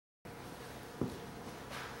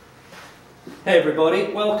Hey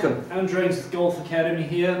everybody, welcome. Andrew Ainsworth Golf Academy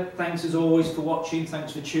here. Thanks as always for watching,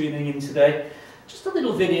 thanks for tuning in today. Just a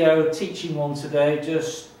little video, teaching one today,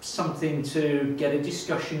 just something to get a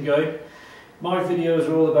discussion going. My videos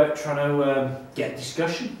are all about trying to get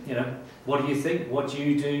discussion, what do you think, what do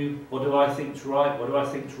you do, what do I think's right, what do I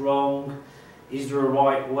think's wrong, is there a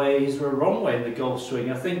right way, is there a wrong way in the golf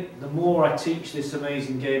swing? I think the more I teach this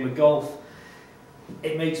amazing game of golf,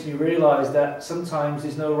 it makes me realise that sometimes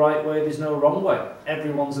there's no right way, there's no wrong way.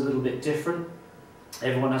 Everyone's a little bit different.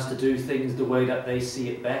 Everyone has to do things the way that they see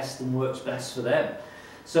it best and works best for them.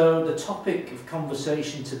 So the topic of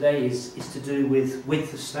conversation today is to do with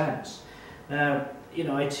width of stance. Now,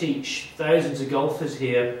 I teach thousands of golfers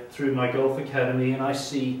here through my golf academy, and I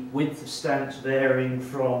see width of stance varying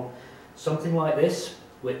from something like this,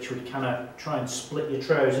 which would kind of try and split your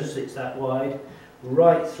trousers, it's that wide,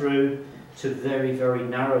 right through to very, very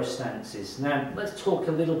narrow stances. Now, let's talk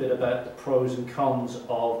a little bit about the pros and cons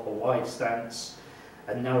of a wide stance,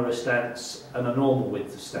 a narrow stance, and a normal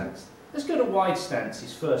width of stance. Let's go to wide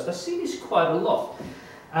stances first. I see this quite a lot.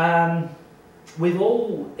 With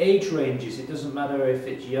all age ranges, it doesn't matter if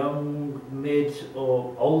it's young, mid,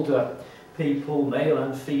 or older people, male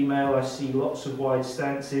and female, I see lots of wide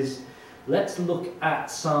stances. Let's look at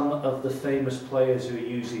some of the famous players who are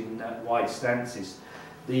using wide stances.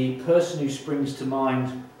 The person who springs to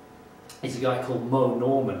mind is a guy called Mo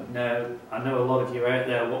Norman. Now, I know a lot of you out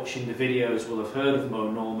there watching the videos will have heard of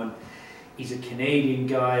Mo Norman. He's a Canadian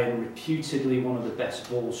guy and reputedly one of the best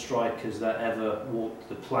ball strikers that ever walked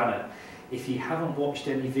the planet. If you haven't watched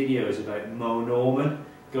any videos about Mo Norman,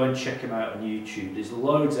 go and check him out on YouTube. There's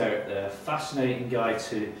loads out there. Fascinating guy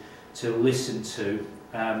to listen to.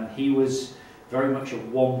 He was very much a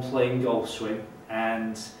one-plane golf swing,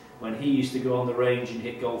 and when he used to go on the range and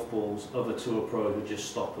hit golf balls, other tour pros would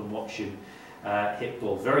just stop and watch him hit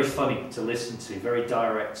balls. Very funny to listen to, very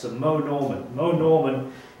direct. So Mo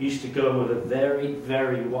Norman used to go with a very,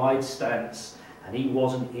 very wide stance, and he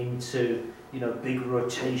wasn't into big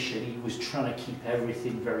rotation. He was trying to keep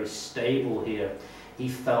everything very stable here. He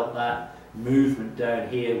felt that movement down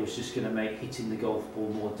here was just going to make hitting the golf ball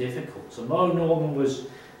more difficult. So Mo Norman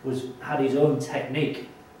had his own technique.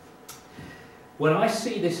 When I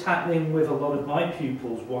see this happening with a lot of my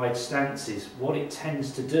pupils, wide stances, what it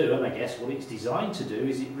tends to do, and I guess what it's designed to do,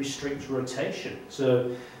 is it restricts rotation.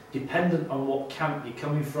 So dependent on what camp you're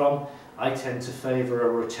coming from, I tend to favour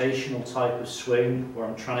a rotational type of swing where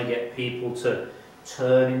I'm trying to get people to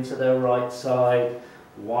turn into their right side,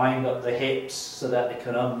 wind up the hips so that they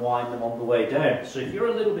can unwind them on the way down. So if you're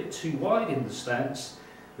a little bit too wide in the stance,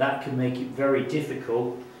 that can make it very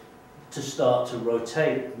difficult to start to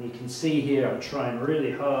rotate. And you can see here I'm trying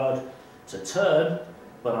really hard to turn,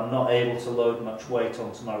 but I'm not able to load much weight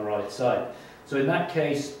onto my right side. So in that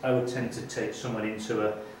case, I would tend to take someone into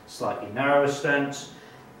a slightly narrower stance.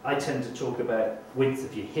 I tend to talk about width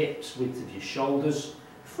of your hips, width of your shoulders.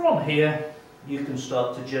 From here, you can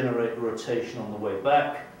start to generate rotation on the way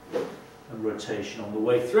back and rotation on the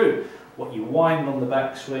way through. What you wind on the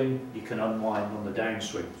backswing, you can unwind on the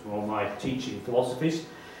downswing. It's one of my teaching philosophies.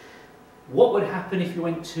 What would happen if you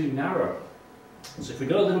went too narrow? So if we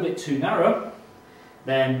go a little bit too narrow,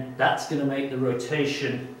 then that's going to make the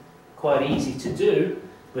rotation quite easy to do,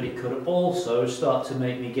 but it could also start to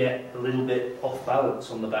make me get a little bit off balance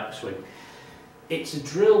on the backswing. It's a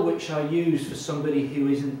drill which I use for somebody who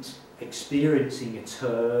isn't experiencing a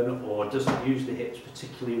turn or doesn't use the hips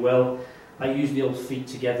particularly well. I use the old feet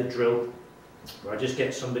together drill, where I just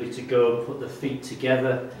get somebody to go and put the feet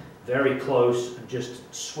together very close and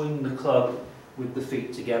just swing the club with the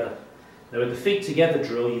feet together. Now with the feet together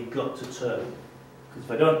drill, you've got to turn, because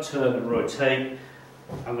if I don't turn and rotate,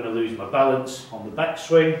 I'm going to lose my balance on the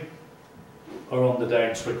backswing or on the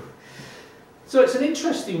downswing. So it's an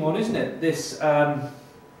interesting one, isn't it, this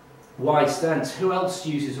wide stance. Who else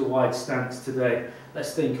uses a wide stance today?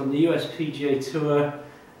 Let's think. On the US PGA Tour,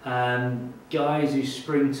 guys who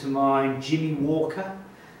spring to mind, Jimmy Walker.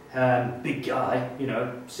 Big guy,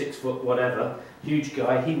 6 foot whatever, huge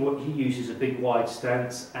guy. He uses a big wide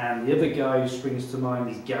stance, and the other guy who springs to mind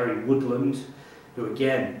is Gary Woodland, who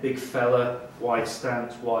again, big fella, wide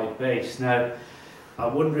stance, wide base. Now, I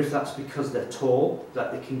wonder if that's because they're tall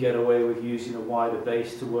that they can get away with using a wider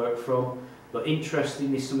base to work from. But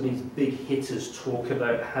interestingly, some of these big hitters talk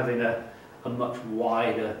about having a much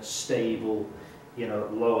wider, stable,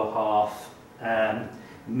 lower half.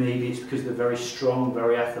 Maybe it's because they're very strong,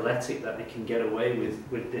 very athletic, that they can get away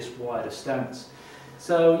with this wider stance.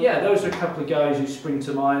 So yeah, those are a couple of guys who spring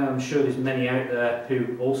to mind. I'm sure there's many out there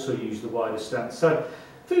who also use the wider stance. So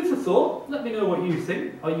food for thought, let me know what you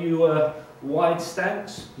think. Are you wide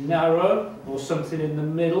stance, narrow, or something in the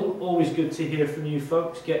middle. Always good to hear from you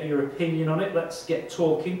folks, get your opinion on it. Let's get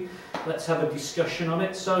talking, let's have a discussion on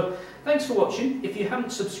it. So thanks for watching. If you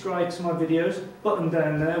haven't subscribed to my videos, button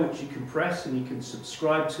down there which you can press and you can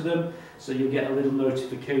subscribe to them, so you'll get a little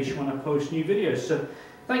notification when I post new videos. So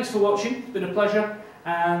thanks for watching, it's been a pleasure,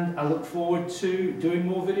 and I look forward to doing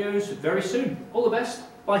more videos very soon. All the best,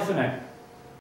 bye for now.